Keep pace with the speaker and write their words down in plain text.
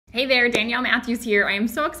Hey there, Danielle Matthews here. I am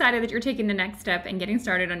so excited that you're taking the next step and getting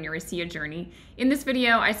started on your Asea journey. In this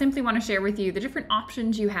video, I simply want to share with you the different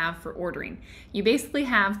options you have for ordering. You basically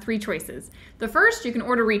have three choices. The first, you can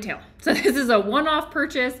order retail. So this is a one-off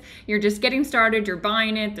purchase. You're just getting started, you're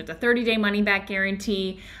buying it. There's a 30-day money-back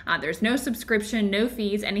guarantee. There's no subscription, no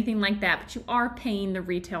fees, anything like that, but you are paying the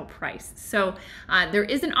retail price. So there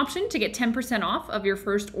is an option to get 10% off of your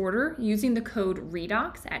first order using the code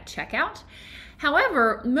REDOX at checkout.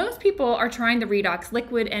 However, most people are trying the Redox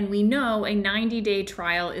liquid, and we know a 90-day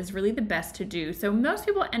trial is really the best to do. So most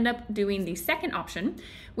people end up doing the second option,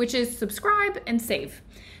 which is subscribe and save.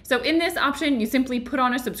 So in this option, you simply put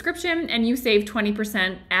on a subscription and you save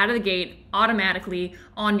 20% out of the gate automatically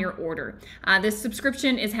on your order. This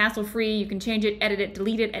subscription is hassle-free. You can change it, edit it,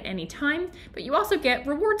 delete it at any time, but you also get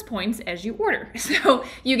rewards points as you order. So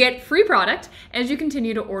you get free product as you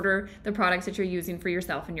continue to order the products that you're using for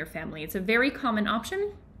yourself and your family. It's a very common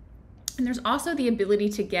option. And there's also the ability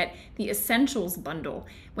to get the Essentials bundle.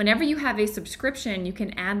 Whenever you have a subscription, you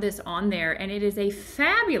can add this on there, and it is a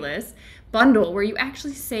fabulous bundle where you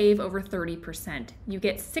actually save over 30%. You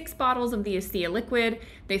get 6 bottles of the Asea liquid,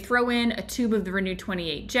 they throw in a tube of the Renew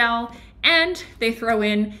 28 gel, and they throw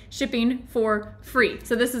in shipping for free.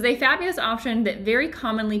 So this is a fabulous option that very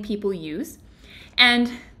commonly people use.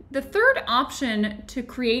 And the third option to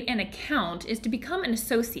create an account is to become an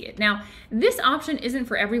associate. Now, this option isn't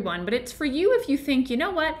for everyone, but it's for you if you think, you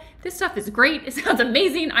know what, this stuff is great, it sounds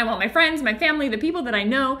amazing, I want my friends, my family, the people that I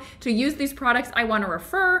know to use these products, I want to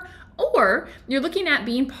refer. Or you're looking at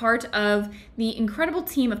being part of the incredible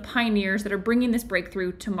team of pioneers that are bringing this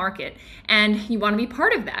breakthrough to market, and you want to be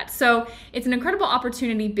part of that. So it's an incredible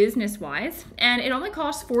opportunity business-wise, and it only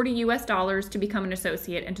costs $40 US to become an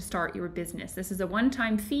associate and to start your business. This is a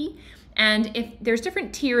one-time fee, and if there's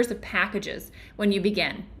different tiers of packages when you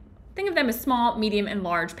begin. Think of them as small, medium, and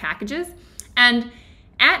large packages. And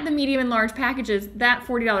at the medium and large packages, that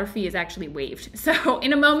 $40 fee is actually waived. So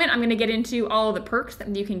in a moment, I'm going to get into all of the perks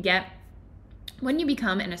that you can get when you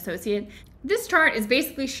become an associate. This chart is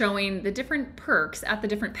basically showing the different perks at the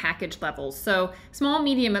different package levels. So small,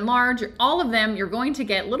 medium, and large, all of them, you're going to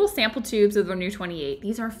get little sample tubes of the Renew 28.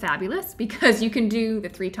 These are fabulous because you can do the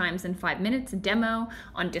 3 times in 5 minutes demo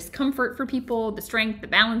on discomfort for people, the strength, the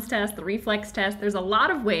balance test, the reflex test. There's a lot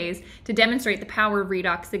of ways to demonstrate the power of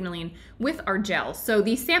redox signaling with our gels. So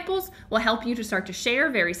these samples will help you to start to share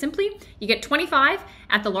very simply. You get 25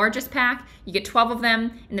 at the largest pack, you get 12 of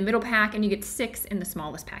them in the middle pack, and you get 6 in the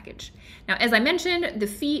smallest package. Now, as I mentioned, the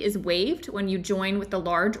fee is waived when you join with the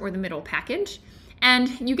large or the middle package, and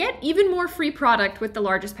you get even more free product with the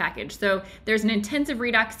largest package. So there's an intensive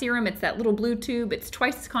redox serum. It's that little blue tube. It's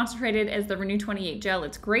twice as concentrated as the Renew 28 gel.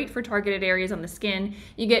 It's great for targeted areas on the skin.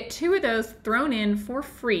 You get 2 of those thrown in for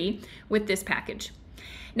free with this package.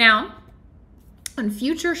 Now, on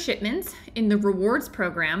future shipments in the rewards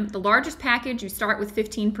program, the largest package, you start with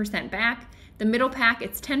 15% back. The middle pack,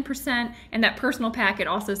 it's 10%, and that personal pack, it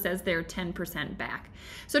also says they're 10% back.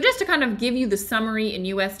 So just to kind of give you the summary in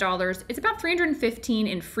US dollars, it's about $315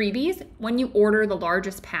 in freebies when you order the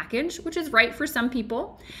largest package, which is right for some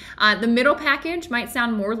people. The middle package might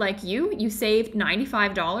sound more like you saved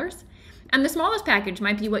 $95. And the smallest package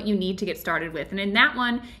might be what you need to get started with. And in that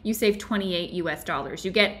one, you save $28 US.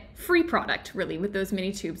 You get free product, really, with those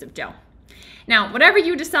mini tubes of gel. Now, whatever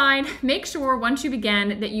you decide, make sure once you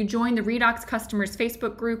begin that you join the Redox Customers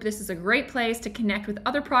Facebook group. This is a great place to connect with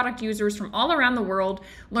other product users from all around the world,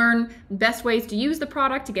 learn best ways to use the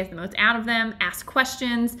product to get the most out of them, ask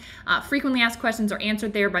questions. Frequently asked questions are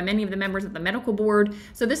answered there by many of the members of the medical board.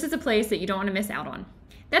 So this is a place that you don't want to miss out on.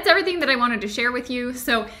 That's everything that I wanted to share with you.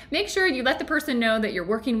 So make sure you let the person know that you're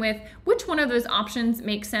working with which one of those options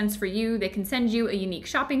makes sense for you. They can send you a unique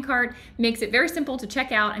shopping cart. Makes it very simple to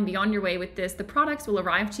check out and be on your way with this. The products will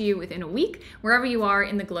arrive to you within a week, wherever you are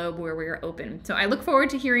in the globe where we are open. So I look forward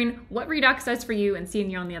to hearing what Redox does for you and seeing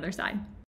you on the other side.